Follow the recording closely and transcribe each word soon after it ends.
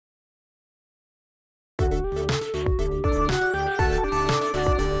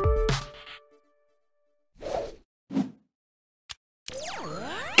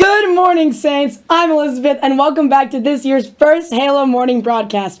morning, Saints. I'm Elizabeth, and welcome back to this year's first Halo morning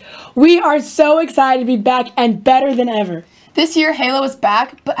broadcast. We are so excited to be back and better than ever. This year, Halo is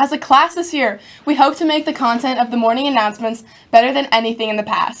back, but as a class this year, we hope to make the content of the morning announcements better than anything in the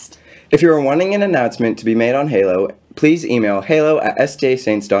past. If you are wanting an announcement to be made on Halo, please email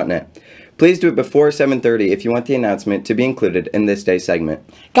halo@stasaints.net. Please do it before 7:30 if you want the announcement to be included in this day's segment.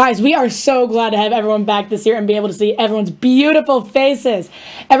 Guys, we are so glad to have everyone back this year and be able to see everyone's beautiful faces.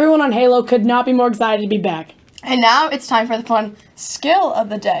 Everyone on Halo could not be more excited to be back. And now it's time for the fun skill of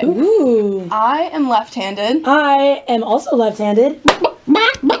the day. Ooh. I am left-handed. I am also left-handed.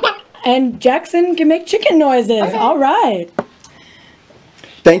 And Jackson can make chicken noises. Okay. All right.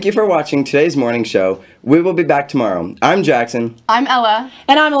 Thank you for watching today's morning show. We will be back tomorrow. I'm Jackson. I'm Ella.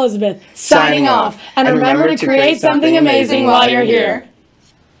 And I'm Elizabeth. Signing off. And remember to create something amazing while you're here.